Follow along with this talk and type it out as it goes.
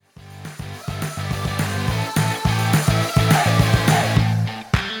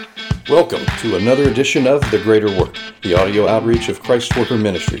Welcome to another edition of The Greater Work, the audio outreach of Christ Worker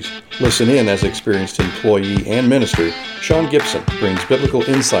Ministries. Listen in as experienced employee and minister, Sean Gibson brings biblical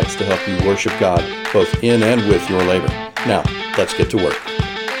insights to help you worship God both in and with your labor. Now, let's get to work.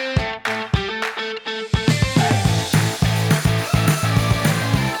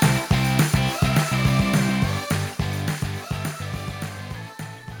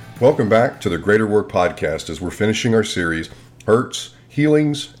 Welcome back to the Greater Work podcast as we're finishing our series, Hurts,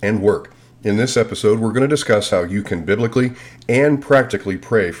 Healings, and Work. In this episode, we're going to discuss how you can biblically and practically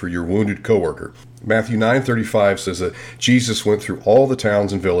pray for your wounded coworker. Matthew 9:35 says that Jesus went through all the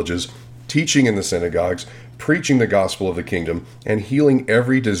towns and villages, teaching in the synagogues, preaching the gospel of the kingdom, and healing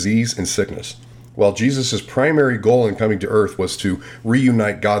every disease and sickness. While Jesus' primary goal in coming to earth was to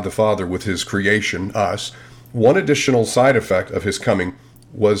reunite God the Father with his creation, us, one additional side effect of his coming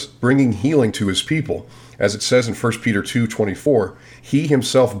was bringing healing to his people. As it says in 1 Peter 2:24, he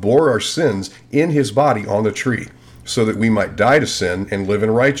himself bore our sins in his body on the tree, so that we might die to sin and live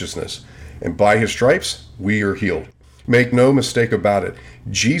in righteousness. And by his stripes, we are healed. Make no mistake about it,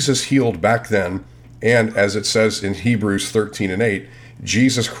 Jesus healed back then, and as it says in Hebrews 13:8,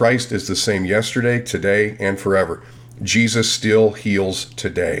 Jesus Christ is the same yesterday, today, and forever. Jesus still heals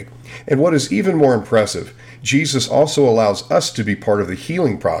today. And what is even more impressive, Jesus also allows us to be part of the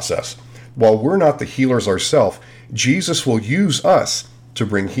healing process. While we're not the healers ourselves, Jesus will use us to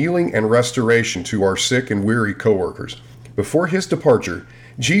bring healing and restoration to our sick and weary coworkers. Before his departure,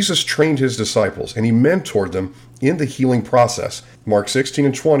 Jesus trained his disciples and he mentored them in the healing process. Mark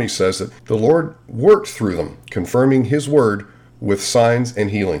 16:20 says that the Lord worked through them, confirming his word with signs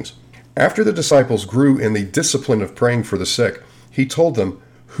and healings. After the disciples grew in the discipline of praying for the sick, he told them,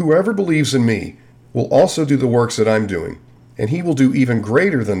 "Whoever believes in me will also do the works that I'm doing, and he will do even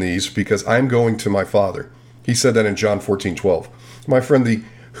greater than these because I'm going to my Father." He said that in John 14:12. My friend, the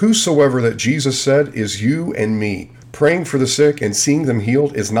whosoever that Jesus said is you and me. Praying for the sick and seeing them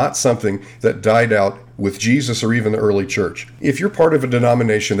healed is not something that died out with Jesus or even the early church. If you're part of a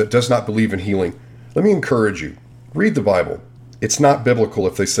denomination that does not believe in healing, let me encourage you. Read the Bible. It's not biblical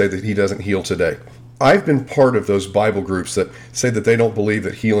if they say that he doesn't heal today. I've been part of those Bible groups that say that they don't believe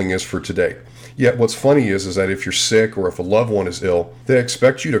that healing is for today. Yet what's funny is that if you're sick or if a loved one is ill, they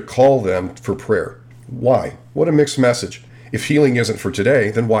expect you to call them for prayer. Why? What a mixed message. If healing isn't for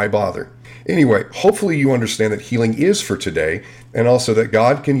today, then why bother? Anyway, hopefully you understand that healing is for today, and also that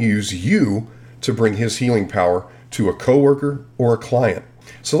God can use you to bring his healing power to a coworker or a client.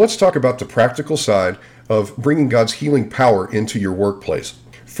 So let's talk about the practical side of bringing God's healing power into your workplace.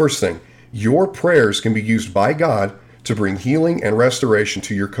 First thing, your prayers can be used by God to bring healing and restoration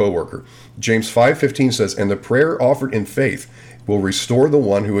to your coworker. James 5:15 says, "And the prayer offered in faith will restore the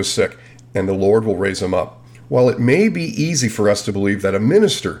one who is sick, and the Lord will raise him up." While it may be easy for us to believe that a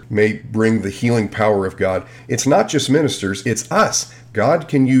minister may bring the healing power of God, it's not just ministers, it's us. God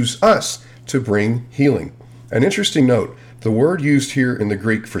can use us to bring healing. An interesting note, the word used here in the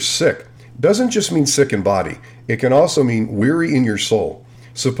Greek for sick doesn't just mean sick in body. It can also mean weary in your soul.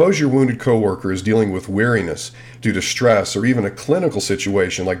 Suppose your wounded coworker is dealing with weariness due to stress or even a clinical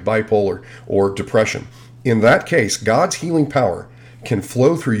situation like bipolar or depression. In that case, God's healing power can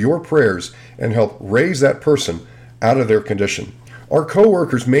flow through your prayers and help raise that person out of their condition. Our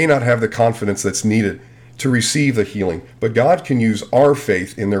coworkers may not have the confidence that's needed to receive the healing, but God can use our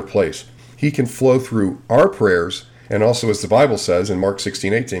faith in their place. He can flow through our prayers, and also as the Bible says in Mark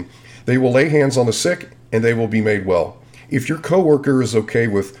 16:18, they will lay hands on the sick and they will be made well. If your coworker is okay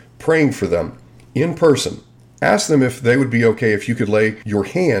with praying for them in person, ask them if they would be okay if you could lay your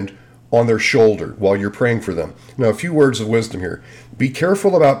hand on their shoulder while you're praying for them. Now, a few words of wisdom here. Be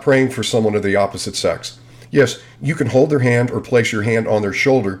careful about praying for someone of the opposite sex. Yes, you can hold their hand or place your hand on their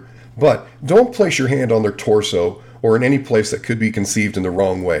shoulder, but don't place your hand on their torso or in any place that could be conceived in the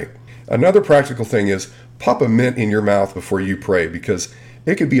wrong way. Another practical thing is pop a mint in your mouth before you pray, because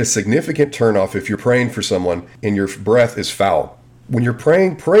it could be a significant turnoff if you're praying for someone and your breath is foul. When you're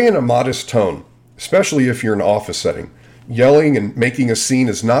praying, pray in a modest tone, especially if you're in an office setting. Yelling and making a scene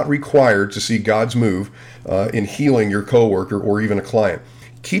is not required to see God's move in healing your coworker or even a client.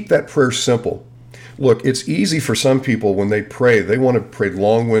 Keep that prayer simple. Look, it's easy for some people when they pray, they want to pray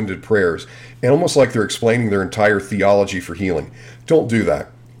long-winded prayers, and almost like they're explaining their entire theology for healing. Don't do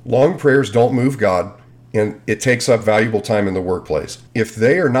that. Long prayers don't move God, and it takes up valuable time in the workplace. If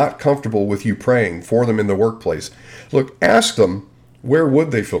they are not comfortable with you praying for them in the workplace, look, ask them where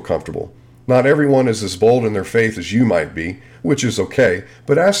would they feel comfortable. Not everyone is as bold in their faith as you might be, which is okay,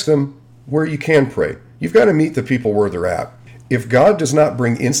 but ask them where you can pray. You've got to meet the people where they're at. If God does not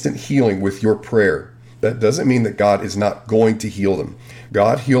bring instant healing with your prayer, that doesn't mean that God is not going to heal them.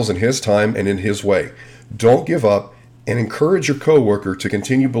 God heals in His time and in His way. Don't give up, and encourage your coworker to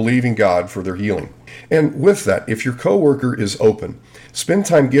continue believing God for their healing. And with that, if your coworker is open, spend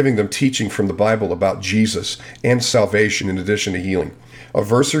time giving them teaching from the Bible about Jesus and salvation in addition to healing. A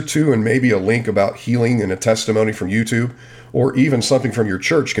verse or two and maybe a link about healing and a testimony from YouTube, or even something from your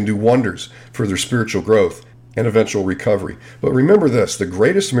church, can do wonders for their spiritual growth and eventual recovery. But remember this, the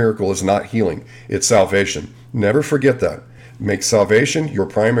greatest miracle is not healing, it's salvation. Never forget that. Make salvation your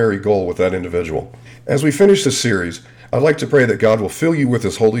primary goal with that individual. As we finish this series, I'd like to pray that God will fill you with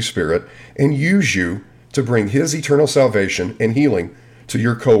His Holy Spirit and use you to bring His eternal salvation and healing to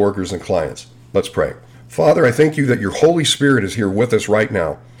your coworkers and clients. Let's pray. Father, I thank you that your Holy Spirit is here with us right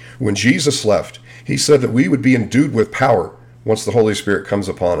now. When Jesus left, He said that we would be endued with power once the Holy Spirit comes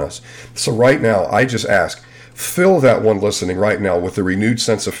upon us. So right now, I just ask, fill that one listening right now with a renewed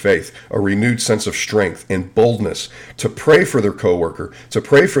sense of faith, a renewed sense of strength and boldness to pray for their coworker, to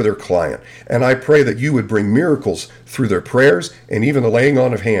pray for their client. And I pray that you would bring miracles through their prayers and even the laying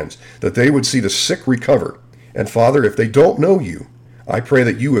on of hands, that they would see the sick recover. And Father, if they don't know you, I pray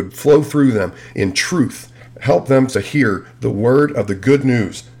that you would flow through them in truth, help them to hear the word of the good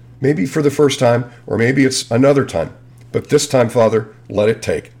news, maybe for the first time, or maybe it's another time. But this time, Father, let it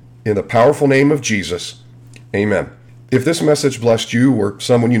take. In the powerful name of Jesus, amen. If this message blessed you or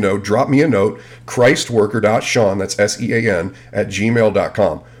someone you know, drop me a note, christworker.sean, that's SEAN,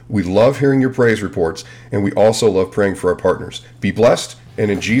 @gmail.com. We love hearing your praise reports, and we also love praying for our partners. Be blessed, and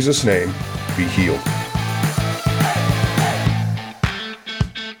in Jesus' name, be healed.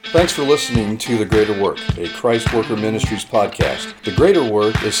 Thanks for listening to The Greater Work, a Christ Worker Ministries podcast. The Greater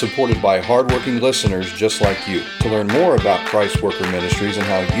Work is supported by hardworking listeners just like you. To learn more about Christ Worker Ministries and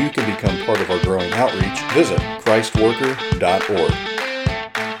how you can become part of our growing outreach, visit christworker.org.